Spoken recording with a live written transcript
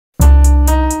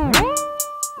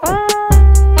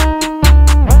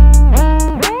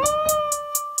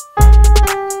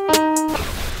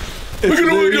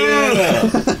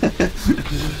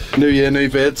New year, new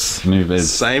vids. New vids.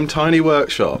 Same tiny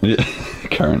workshop. Yeah,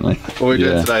 currently. What are we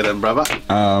doing today then, brother?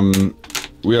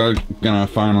 We are gonna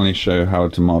finally show how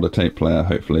to mod a tape player,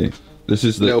 hopefully. This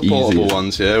is the little easiest. portable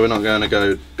ones, yeah? We're not going to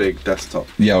go big desktop.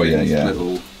 Yeah, oh, yeah.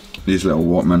 These little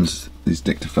Walkmans, these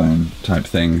dictaphone type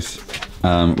things.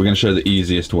 We're gonna show the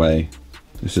easiest way.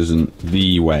 This isn't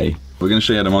the way. We're gonna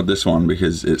show you how to mod this one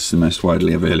because it's the most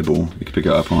widely available. You can pick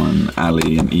it up on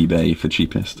Ali and eBay for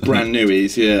cheapest. Brand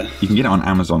newies, yeah. You can get it on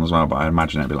Amazon as well, but I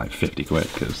imagine it'd be like 50 quid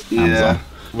because Amazon.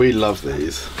 We love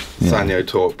these. Yeah. Sanyo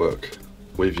Talkbook.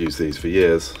 We've used these for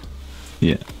years.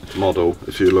 Yeah. Model,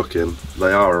 if you're looking,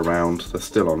 they are around. They're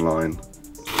still online.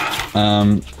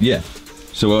 Yeah.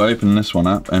 So we'll open this one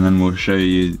up and then we'll show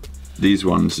you these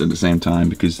ones at the same time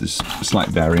because there's a slight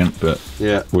variant, but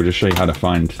yeah, we'll just show you how to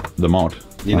find the mod.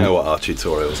 You know what our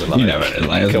tutorials are like. You know it,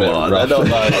 like, come on, they're not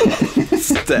like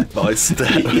step by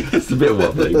step. It's a bit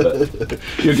wobbly, but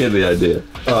you'll get the idea.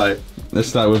 Alright. Let's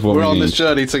start with what we're on this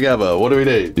journey together. What do we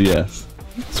need? Yes.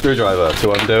 Screwdriver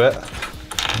to undo it.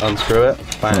 Unscrew it.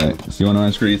 Bang. Right. So you want to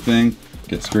unscrew your thing,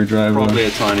 get screwdriver. Probably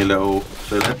a tiny little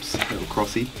Phillips, little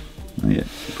crossy. Oh, yeah.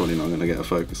 You're probably not going to get a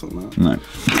focus on that. No.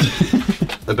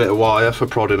 A bit of wire for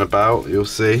prodding about, you'll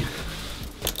see.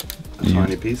 A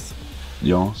tiny piece.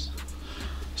 Yours.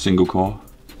 Single core.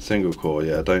 Single core,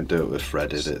 yeah. Don't do it with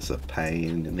threaded, it's a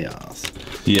pain in the ass.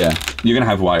 Yeah, you're going to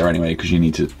have wire anyway because you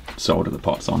need to solder the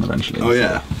pots on eventually. Oh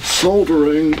yeah.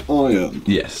 Soldering iron.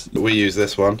 Yes. We use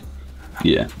this one.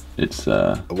 Yeah, it's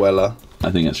a Weller.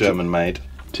 I think it's German made.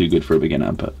 Too good for a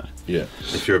beginner, but yeah.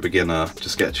 If you're a beginner,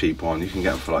 just get a cheap one. You can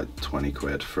get them for like 20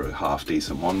 quid for a half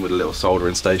decent one with a little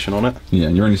soldering station on it. Yeah,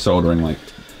 you're only soldering like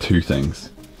two things.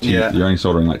 You're only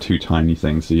soldering like two tiny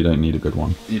things, so you don't need a good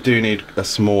one. You do need a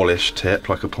smallish tip,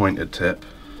 like a pointed tip.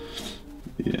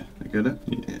 Yeah. You get it?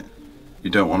 Yeah.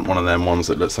 You don't want one of them ones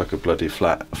that looks like a bloody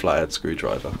flathead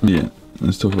screwdriver. Yeah.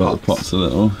 Let's talk about the pots a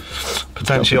little.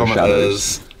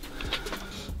 Potentiometers.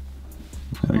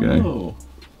 There we go. Oh.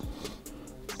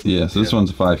 Yeah, so this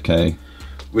one's a 5K.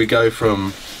 We go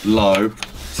from low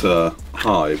to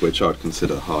high, which I'd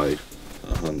consider high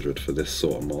 100 for this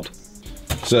sort of mod.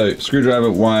 So,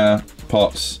 screwdriver, wire,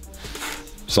 pots,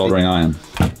 soldering iron.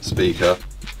 Speaker.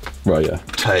 Right, yeah.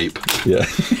 Tape. Yeah.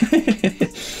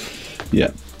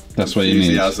 Yeah, that's what you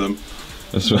need. Enthusiasm.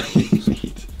 That's what you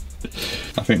need.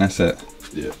 I think that's it.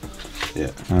 Yeah.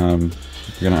 Yeah. We're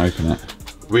gonna open it.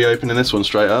 We opening this one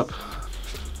straight up?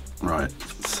 Right,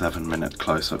 7-minute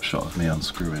close-up shot of me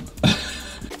unscrewing.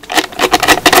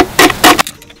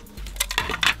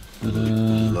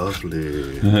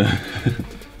 Lovely.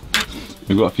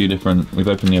 We've got a few different, we've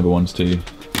opened the other ones too.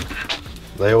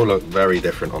 They all look very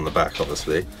different on the back,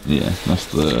 obviously. Yeah, that's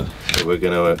the... But we're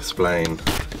going to explain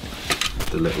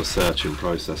the little searching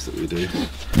process that we do.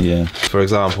 Yeah. For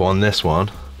example, on this one...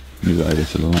 Move it over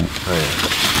to the light. Oh yeah.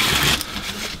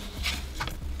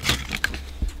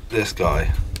 This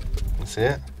guy, you see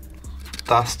it?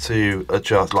 That's to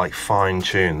adjust, like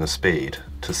fine-tune the speed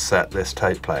to set this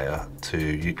tape player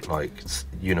to like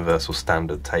universal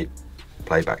standard tape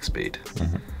playback speed.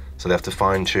 So they have to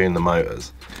fine-tune the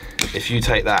motors. If you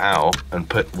take that out and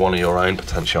put one of your own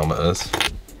potentiometers,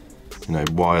 you know,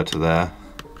 wire to there,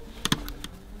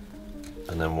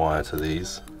 and then wire to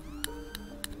these,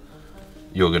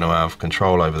 you're going to have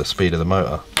control over the speed of the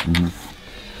motor.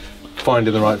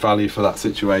 Finding the right value for that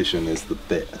situation is the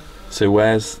bit. So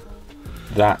where's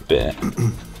that bit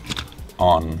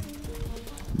on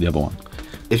the other one?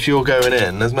 If you're going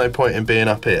in, there's no point in being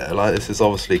up here. Like, this is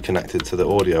obviously connected to the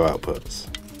audio outputs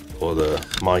or the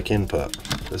mic input.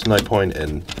 There's no point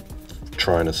in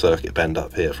trying to circuit bend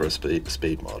up here for a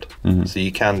speed mod. So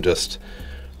you can just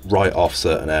write off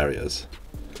certain areas.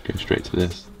 Go straight to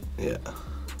this. Yeah.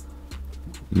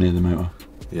 Near the motor.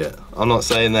 Yeah. I'm not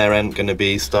saying there ain't going to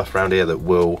be stuff around here that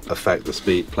will affect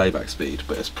the playback speed,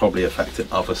 but it's probably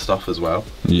affecting other stuff as well.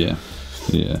 Yeah.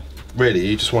 Yeah. Really,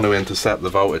 you just want to intercept the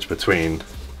voltage between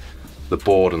the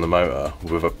board and the motor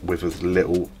with as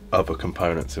little other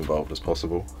components involved as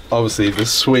possible. Obviously, the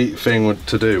sweet thing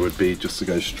to do would be just to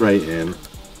go straight in,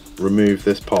 remove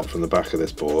this pot from the back of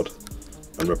this board,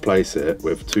 and replace it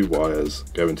with 2 wires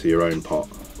going to your own pot.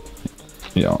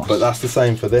 Yeah. But that's the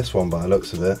same for this one by the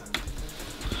looks of it.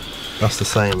 That's the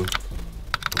same.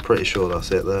 I'm pretty sure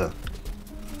that's it there.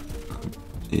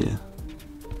 Yeah.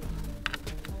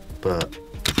 But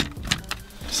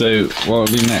so what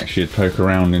would be next? You'd poke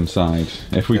around inside.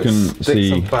 If we can stick see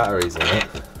some batteries in it.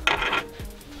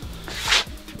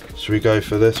 Should we go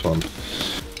for this one?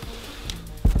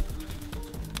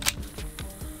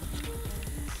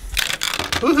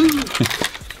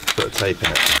 Woohoo! Put a tape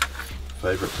in it.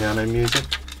 Favourite piano music?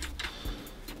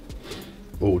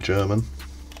 all German.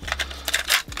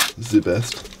 The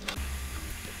best.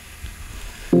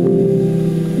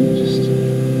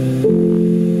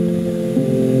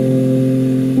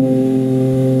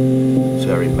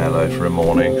 Very mellow for a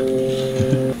morning.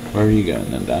 Where are you going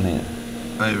then? Down here?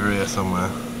 Over here somewhere.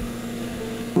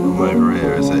 I'm over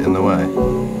here, is it in the way?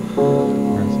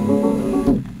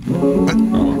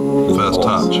 Oh, first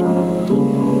touch.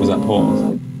 Was that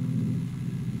pause?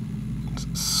 It's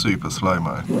super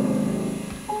slow-mo.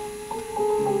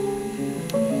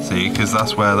 See, because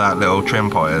that's where that little trim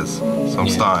pot is. So I'm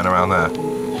starting around there.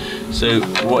 So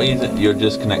what is it you're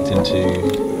just connecting to?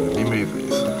 Let me move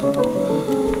these.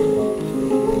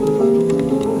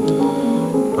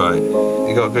 Right,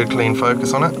 you got a good clean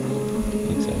focus on it? I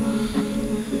think so.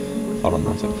 Hold on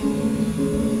one second.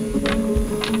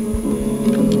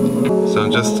 So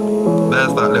just,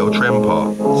 there's that little trim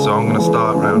pot. So I'm going to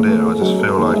start around here. I just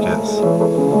feel like it's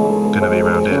going to be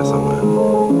around here somewhere.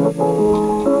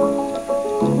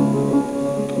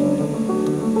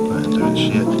 I ain't doing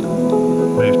shit.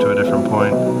 Move to a different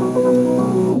point.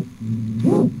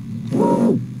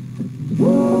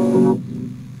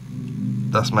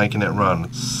 That's making it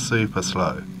run super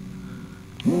slow.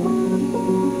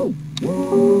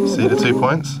 See the 2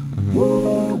 points?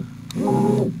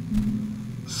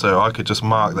 So I could just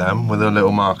mark them with a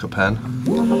little marker pen.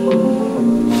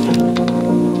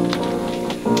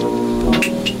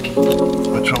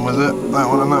 Which one was it? That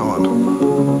one and that one.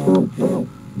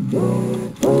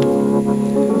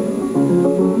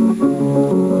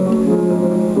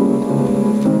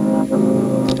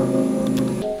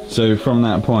 So from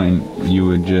that point, you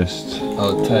would just...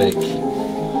 I'll take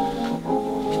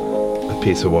a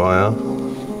piece of wire.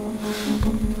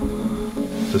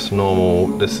 Just normal,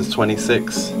 this is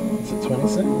 26. Is it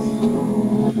 26?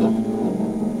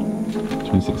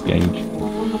 26 gauge.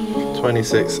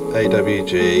 26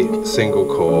 AWG, single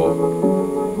core,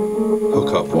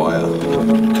 hookup wire.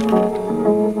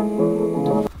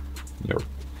 Yep.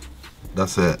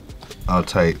 That's it. I'll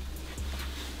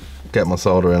get my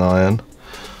soldering iron.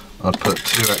 I'd put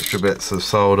 2 extra bits of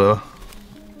solder,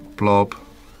 blob,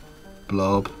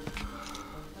 and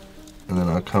then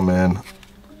I'll come in.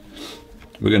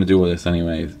 We're going to do all this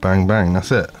anyways. Bang, bang, that's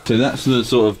it. So that's the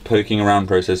sort of poking around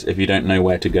process if you don't know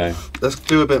where to go. Let's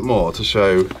do a bit more to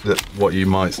show that what you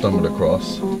might stumble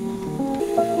across.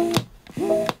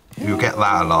 You'll get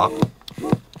that a lot.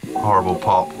 Horrible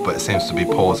pop, but it seems to be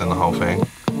pausing the whole thing.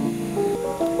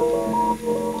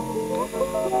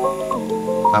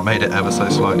 That made it ever so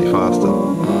slightly faster.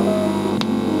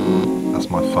 That's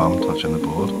my thumb touching the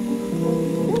board.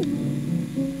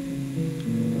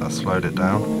 That slowed it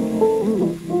down.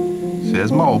 See,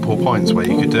 there's multiple points where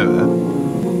you could do it.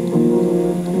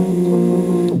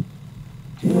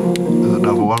 There's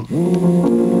another one.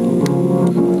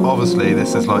 Obviously,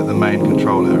 this is like the main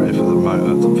control area for the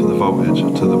motor, for the voltage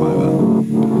to the motor.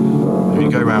 If you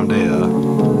go around here,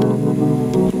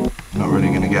 not really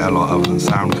going to get a lot other than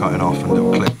sound cutting off and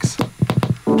little clicks.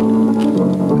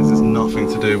 This has nothing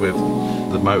to do with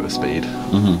the motor speed.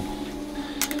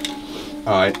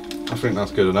 Alright, I think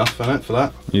that's good enough, isn't it, for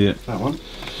that? Yeah. That one.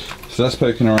 So that's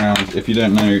poking around. If you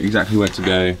don't know exactly where to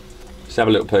go, just have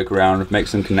a little poke around, make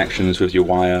some connections with your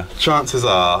wire. Chances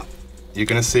are you're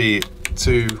going to see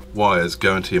 2 wires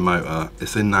going to your motor.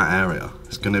 It's in that area.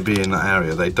 It's going to be in that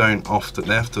area. They don't often,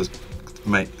 they have to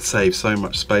save so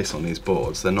much space on these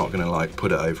boards, they're not going to like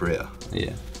put it over here.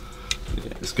 Yeah.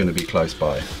 It's going to be close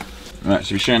by. Right,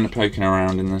 so we're showing the poking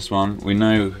around in this one. We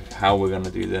know how we're going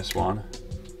to do this one.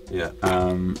 Yeah.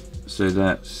 So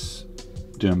let's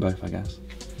do them both, I guess.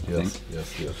 Yes.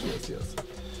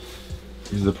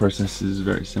 Because the process is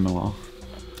very similar.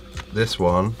 This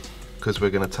one, because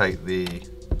we're going to take the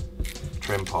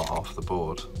trim part off the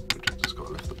board, we've just got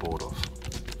to lift the board off.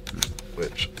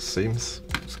 Which seems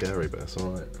scary, but it's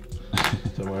alright.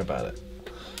 Don't worry about it.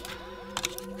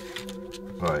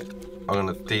 Right, I'm going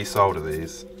to desolder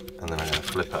these and then I'm going to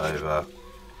flip it over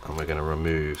and we're going to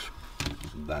remove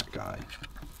that guy.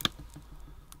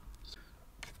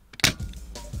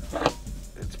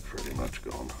 It's pretty much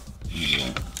gone.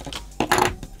 Yeah.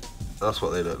 That's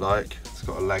what they look like. It's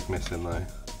got a leg missing though.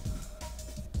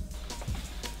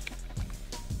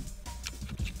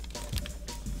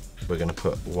 We're going to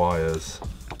put wires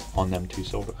On them 2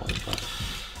 solder points. Right?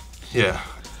 Yeah.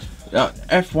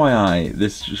 FYI,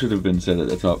 this should have been said at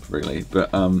the top really, but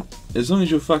as long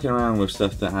as you're fucking around with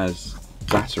stuff that has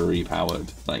battery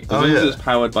powered, like as long as it's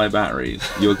powered by batteries,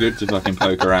 you're good to fucking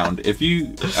poke around. If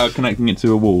you are connecting it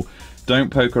to a wall, don't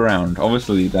poke around.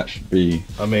 Obviously that should be...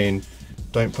 I mean,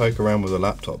 Don't poke around with a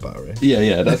laptop battery.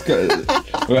 Yeah, that's good.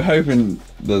 We're hoping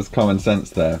there's common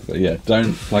sense there, but yeah,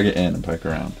 don't plug it in and poke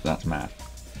around. That's mad.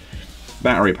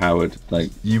 Battery powered,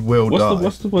 like you will die.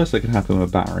 What's the worst that can happen with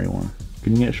a battery one?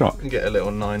 Can you get a shock? You can get a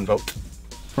little 9-volt.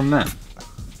 From that?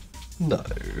 No.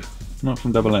 Not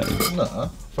from AA? No.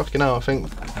 Fucking hell, I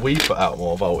think we put out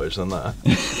more voltage than that.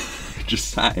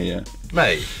 Just sat here.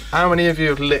 Mate, how many of you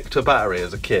have licked a battery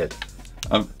as a kid?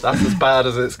 That's as bad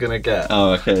as it's gonna get.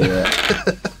 Oh, okay, yeah.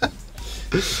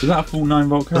 Is that a full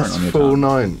 9-volt current That's on your full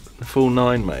tongue? full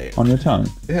 9, mate. On your tongue?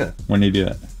 Yeah. When you do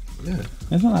it? Yeah.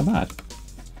 It's not that bad.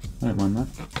 I don't mind that.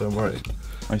 Don't worry.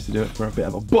 I used to do it for a bit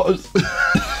of a buzz.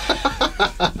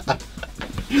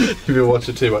 You've been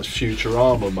watching too much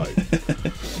Futurama, mate.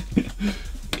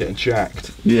 Getting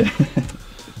jacked. Yeah.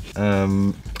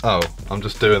 Oh, I'm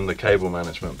just doing the cable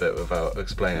management bit without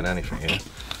explaining anything here.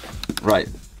 Right.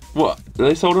 What?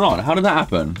 They sold it on? How did that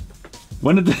happen?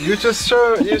 When did they... You just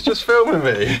filming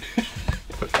me.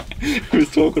 I was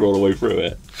talking all the way through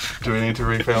it. Do we need to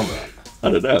refilm that?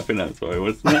 I don't know, I think that's what it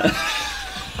was.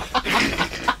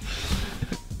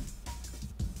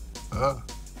 Oh,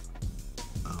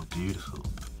 beautiful.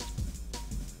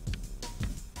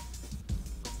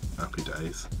 Happy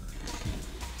days.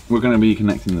 We're going to be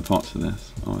connecting the pot to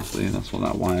this, obviously, and that's what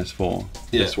that wire's for.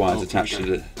 Yeah, this wire's attached to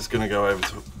the... It's going to go over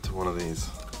to one of these.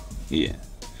 Yeah.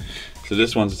 So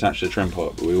this one's attached to the trim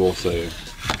pot, but we've also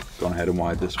gone ahead and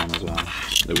wired this one as well,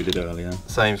 that we did earlier.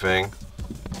 Same thing.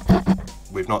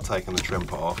 We've not taken the trim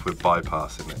pot off, we're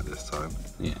bypassing it this time.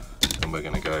 Yeah. And we're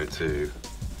going to go to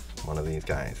one of these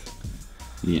guys.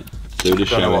 Yeah. So we're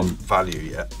just Don't know what showing... value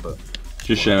yet, but...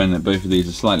 Just showing that both of these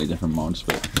are slightly different mods,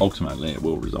 but ultimately it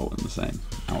will result in the same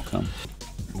outcome.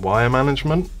 Wire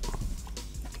management?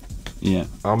 Yeah.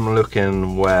 I'm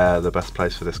looking where the best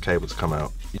place for this cable to come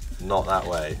out. Not that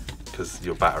way, because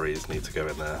your batteries need to go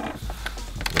in there.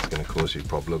 That's going to cause you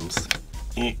problems.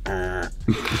 You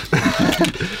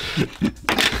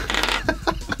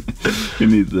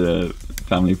need the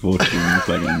family fortune in a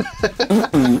second.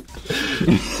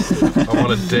 I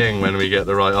want a ding when we get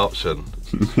the right option.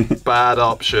 Bad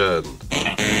option.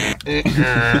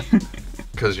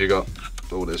 Because you got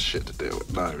all this shit to deal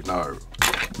with. No.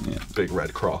 Yeah. Big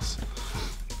red cross.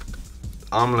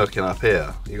 I'm looking up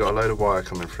here. You got a load of wire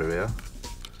coming through here.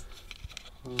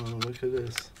 Oh, look at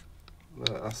this.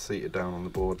 Look, that's seated down on the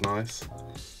board, nice.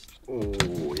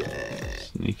 Oh yeah.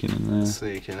 Sneaking in there.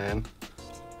 Sneaking in.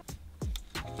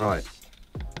 Right.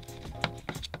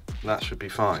 That should be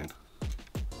fine.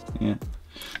 Yeah.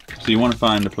 So you want to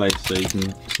find a place so you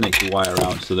can snake the wire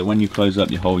out so that when you close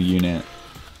up your whole unit,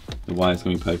 the wire's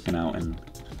going to be poking out in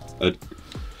a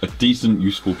decent,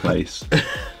 useful place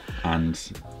and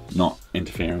not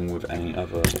interfering with any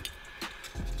other...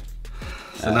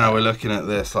 So now we're looking at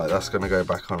this, like that's going to go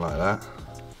back on like that.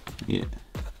 Yeah.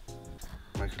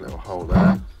 Make a little hole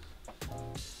there.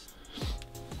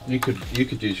 You could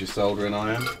use your soldering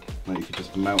iron. Like you could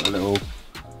just melt a little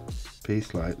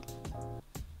piece like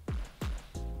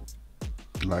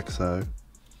so.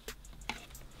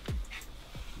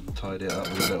 Tidy it up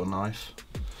with a little knife.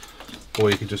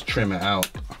 Or you could just trim it out.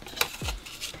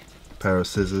 Pair of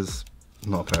scissors.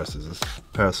 Not a pair of scissors.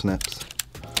 Pair of snips.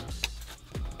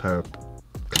 Pair of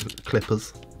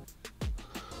clippers.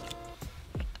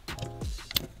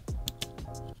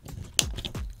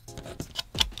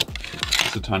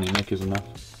 Just a tiny nick is enough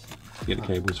to get the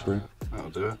cables through. That'll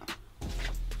do it.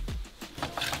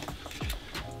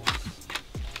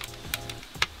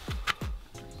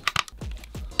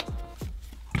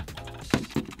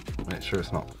 Make sure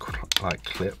it's not like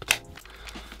clipped.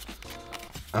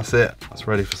 That's it. That's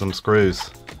ready for some screws.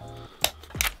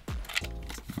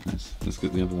 Let's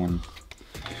get the other one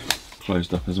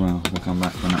closed up as well. We'll come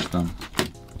back when that's done.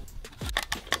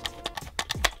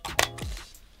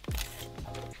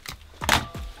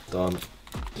 Done.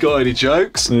 Got any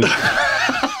jokes?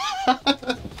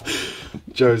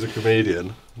 Joe's a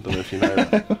comedian. I don't know if you know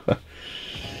that.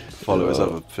 Follow his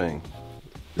other thing.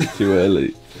 It's too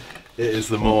early. It is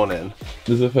the morning.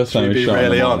 This is the first time To we be shot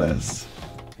really in the morning. honest,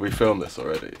 we filmed this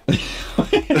already.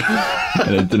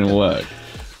 And it didn't work.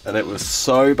 And it was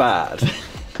so bad,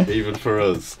 even for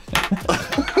us,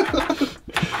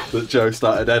 that Joe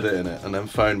started editing it and then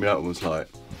phoned me up and was like,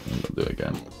 I'll do it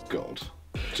again. oh God.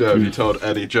 Joe, have you told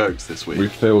any jokes this week? We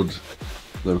filled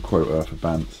the quota for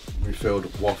bands. We filled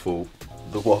the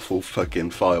waffle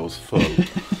fucking files full.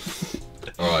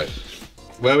 Alright,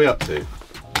 where are we up to?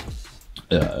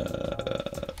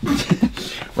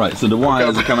 Right, so the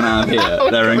wires are coming out of here.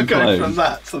 They're We're going enclosed. from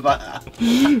that to that.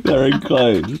 They're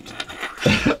enclosed.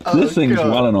 Oh, This thing's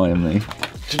God. well annoying me.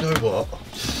 Do you know what?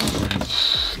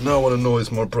 No one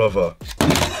annoys my brother.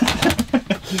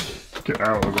 Get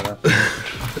out of there.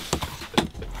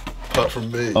 Apart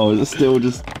from me. Oh, is it still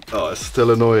just... Oh, it's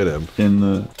still annoying him. In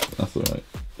the... That's alright.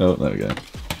 Oh, there we go.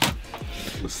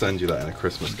 We'll send you that in a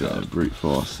Christmas card. Brute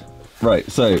force. Right,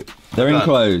 so they're Done.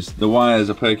 enclosed. The wires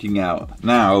are poking out.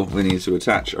 Now we need to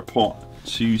attach a pot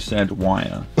to said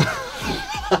wire.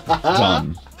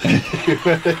 Done.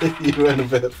 You went a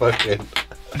bit fucking...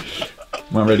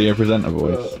 My radio presenter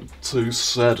voice. To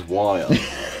said wire.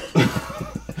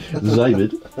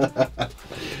 David.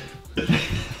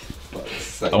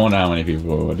 I wonder how many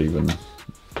people would even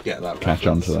get that catch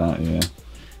on to that,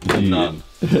 yeah. None.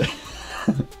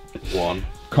 One.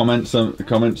 Comment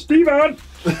Steven!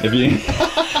 If you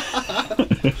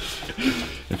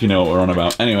if you know what we're on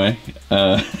about. Anyway,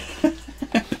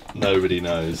 Nobody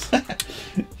knows.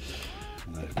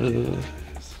 Nobody knows.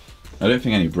 I don't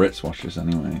think any Brits watch this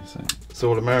anyway, so It's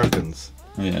all Americans.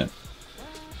 yeah.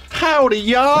 Howdy,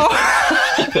 y'all!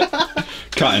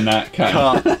 Cutting that,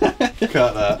 Cut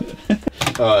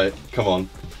that. Alright, come on.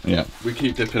 Yeah. We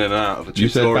keep dipping in and out of a You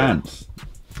said tutorial. pants.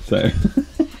 So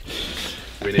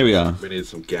Here we are. We need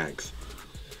some gags.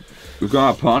 We've got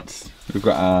our pots, we've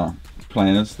got our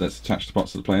planers. Let's attach the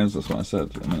pots to the planers. That's what I said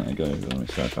a minute ago when we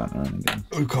started bantering again.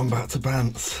 We've come back to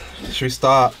Bants. Should we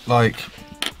start like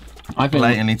I think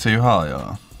blatantly too high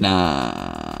or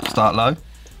nah. start low?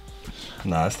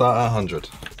 No, start at 100.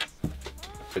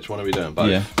 Which one are we doing? Both?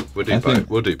 Yeah. We'll do I both. think-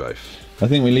 We'll do both. I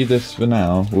think we leave this for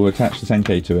now. We'll attach the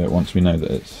 10k to it once we know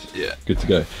that it's good to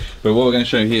go. But what we're going to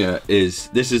show here is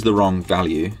this is the wrong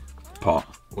value pot.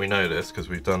 We know this because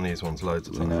we've done these ones loads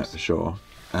of We know it times. for sure.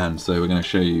 And so we're going to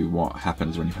show you what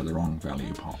happens when you put the wrong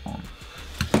value pot on.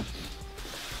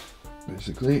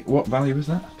 Basically, what value is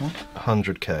that? What?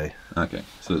 100k. Okay,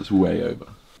 so it's way over.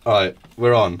 Alright,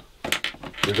 we're on.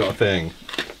 We've got a thing.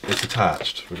 It's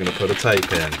attached. We're going to put a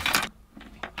tape in.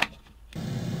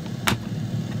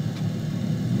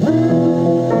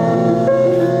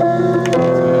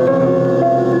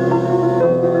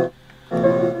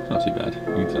 It's not too bad.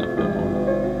 You can turn up a bit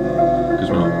more. Because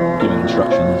we're not giving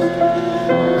instructions.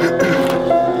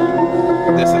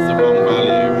 This is the wrong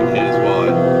value, and here's why.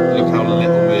 Look how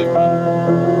little movement.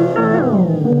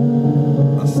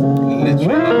 That's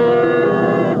literally.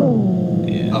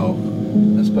 Yeah. Oh,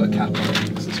 let's put a cap on it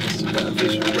because it's just a better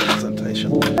visual representation.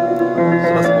 So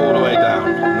that's all the way down,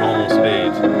 normal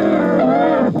speed.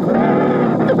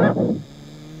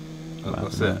 Oh,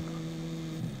 that's it.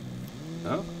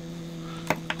 Oh.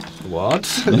 What?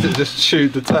 Just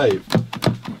chewed the tape.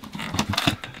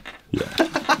 Yeah.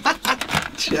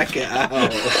 Check it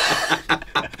out.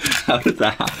 How did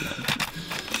that happen?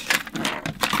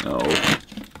 Oh.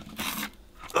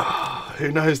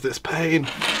 Who knows this pain?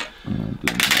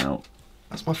 Out.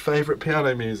 That's my favourite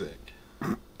piano music.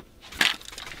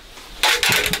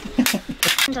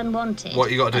 Unwanted.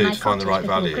 What you got to and do I to find the caught it right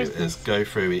before value Christmas. is go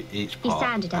through each He part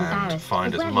sounded and embarrassed,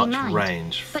 find as as well he much might,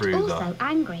 range but through also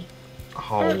angry. the So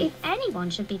whole. if anyone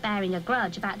should be bearing a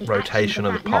grudge about the Rotation actions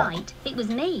of of the that pot. night, it was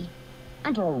me.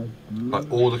 And Like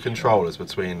all the controllers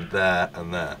between there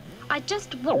and there, I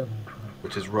just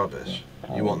which is rubbish.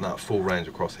 You want that full range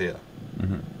across here.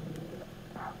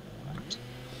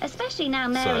 especially now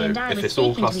Mary So and I if were it's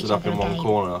all speaking to clustered each up other in one again.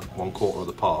 corner, one quarter of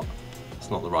the pot, it's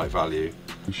not the right value.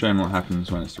 I'm showing what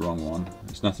happens when it's the wrong one.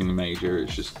 It's nothing major,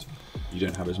 it's just you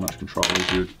don't have as much control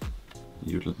as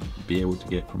you'd be able to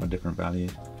get from a different value.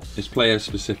 It's player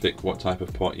specific what type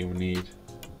of pot you'll need,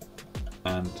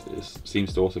 and it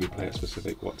seems to also be player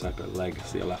specific what type of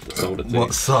legs you'll have to solder to.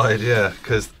 What side? Yeah,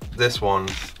 because this one,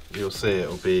 you'll see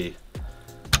it'll be.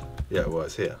 Yeah, well,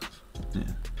 it's here. Yeah.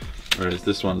 Whereas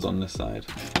this one's on this side.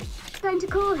 Going to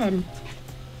call him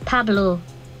Pablo.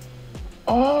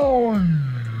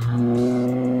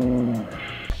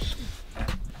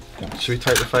 Should we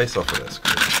take the face off of this?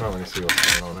 Because I can't really see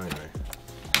what's going on anyway.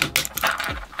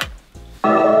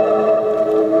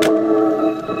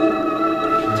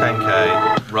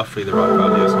 $10k, roughly the right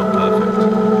value, it's not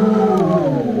perfect.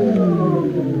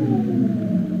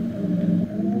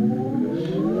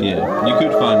 Yeah, you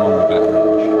could find one with better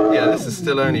range. Yeah, this is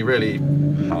still only really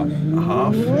Half. a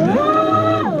half.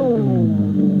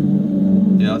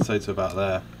 Yeah, I'd say to about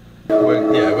there.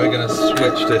 We're going to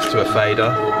switch this to a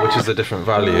fader, which is a different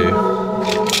value.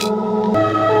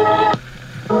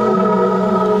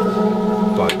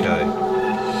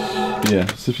 5k. Yeah,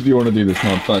 so if you do want to do this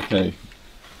mod, 5k.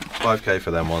 5k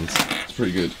for them ones. It's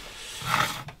pretty good.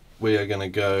 We are going to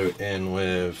go in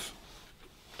with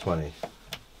 20.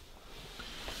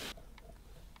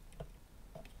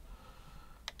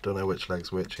 Don't know which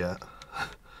leg's which yet.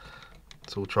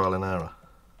 It's all trial and error.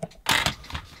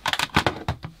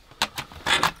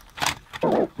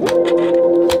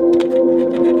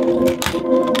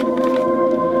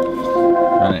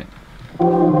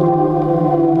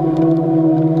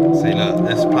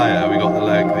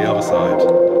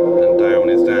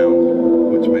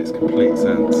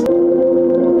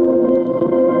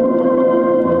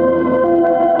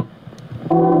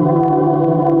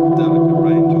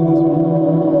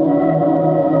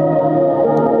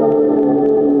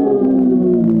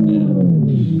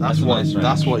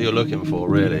 That's what you're looking for,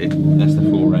 really. That's the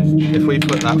full range. If we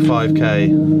put that 5K,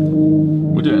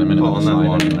 we'll do it in a minute. on that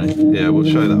one, anyway. yeah, we'll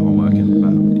show that one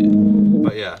working.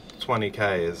 But yeah,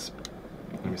 20K is.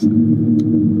 Let me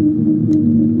see.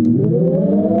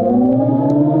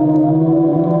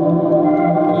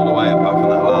 All the way apart from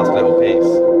that last little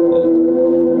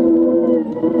piece.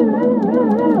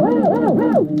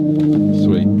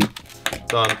 Sweet.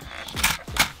 Done.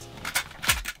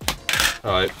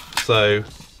 Alright, so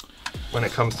when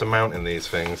it comes to mounting these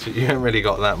things, you haven't really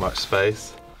got that much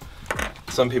space.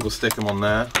 Some people stick them on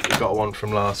there. We got one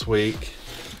from last week,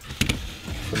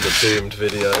 from the doomed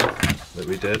video that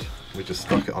we did. We just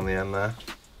stuck it on the end there.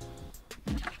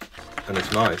 And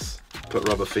it's nice. Put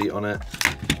rubber feet on it,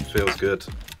 feels good.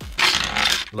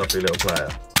 Lovely little player.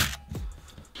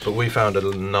 But we found a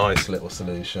nice little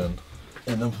solution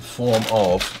in the form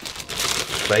of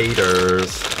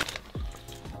faders.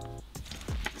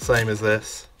 Same as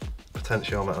this,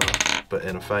 potentiometer, but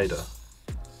in a fader.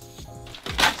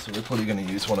 So we're probably going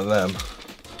to use one of them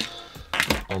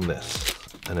on this,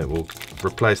 and it will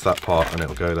replace that part and it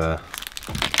will go there.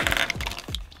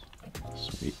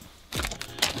 Sweet.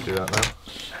 Do that now?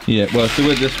 Yeah, well, so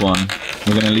with this one,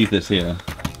 we're going to leave this here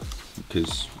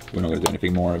because we're not going to do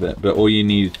anything more of it. But all you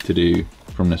need to do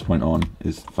from this point on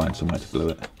is find somewhere to glue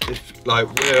it. If, like,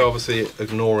 we're obviously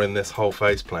ignoring this whole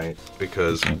faceplate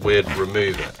because we'd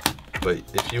remove it. But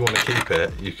if you want to keep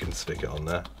it, you can stick it on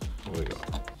there. We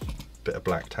got a bit of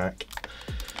black tack.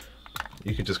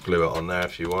 You can just glue it on there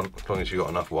if you want, as long as you've got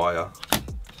enough wire.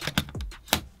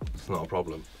 It's not a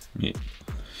problem. Yeah.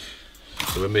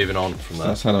 So we're moving on from that.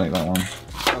 That's how to make that one.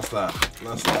 That's that.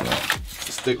 That's that.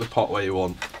 Stick the pot where you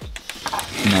want.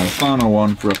 Now the final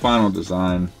one for a final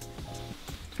design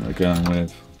we're going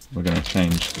with, we're going to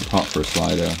change the pot for a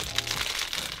slider,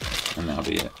 and that'll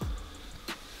be it.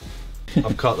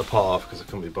 I've cut the pot off because I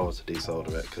couldn't be bothered to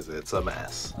desolder it because it's a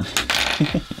mess.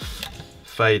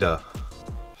 Fader.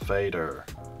 Fader.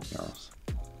 Yes.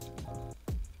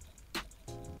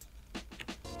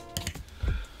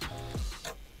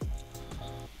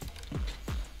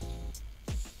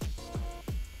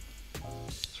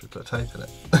 Should we put tape in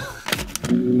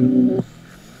it?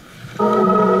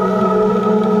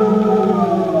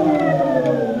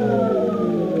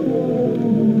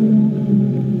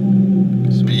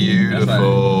 It's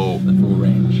beautiful. The full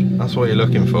range. That's what you're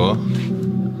looking for.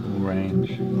 Full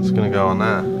range. It's going to go on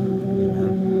there.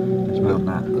 Let's mount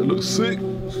that. It looks sick.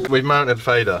 We've mounted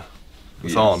fader.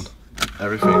 It's Yes. on.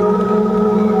 Everything.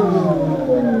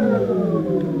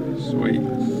 Sweet.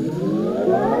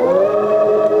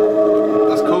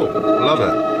 That's cool. I love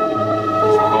it.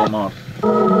 That's the whole mod.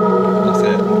 That's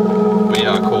it. We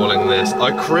are calling this.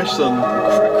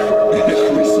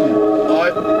 I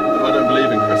don't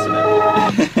believe in christening.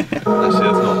 Actually,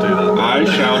 let's not do that. I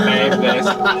shall name this.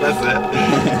 That's it.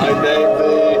 I named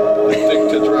the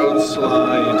Dictadrone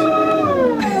slide.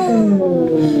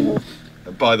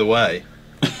 By the way,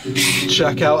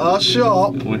 check out our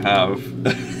shop. We have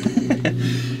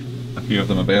a few of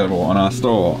them available on our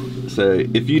store. So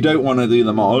if you don't want to do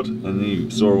the mod and you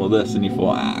saw all this and you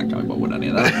thought, I can't be bothered with any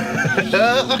of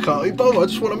that, I can't be bothered, I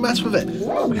just want to mess with it.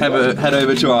 head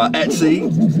over to our Etsy,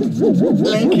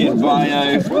 link in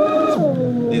bio.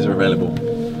 These are available.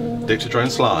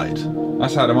 Dictadrone slide.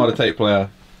 That's how to mod a tape player.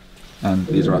 And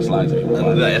these are our slides if you want.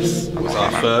 And this was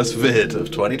our first vid of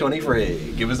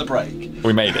 2023. Give us a break.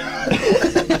 We made it.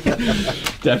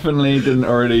 Definitely didn't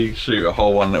already shoot a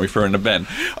whole one that we threw in the bin.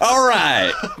 All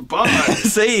right. Bye.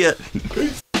 See ya.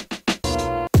 Peace.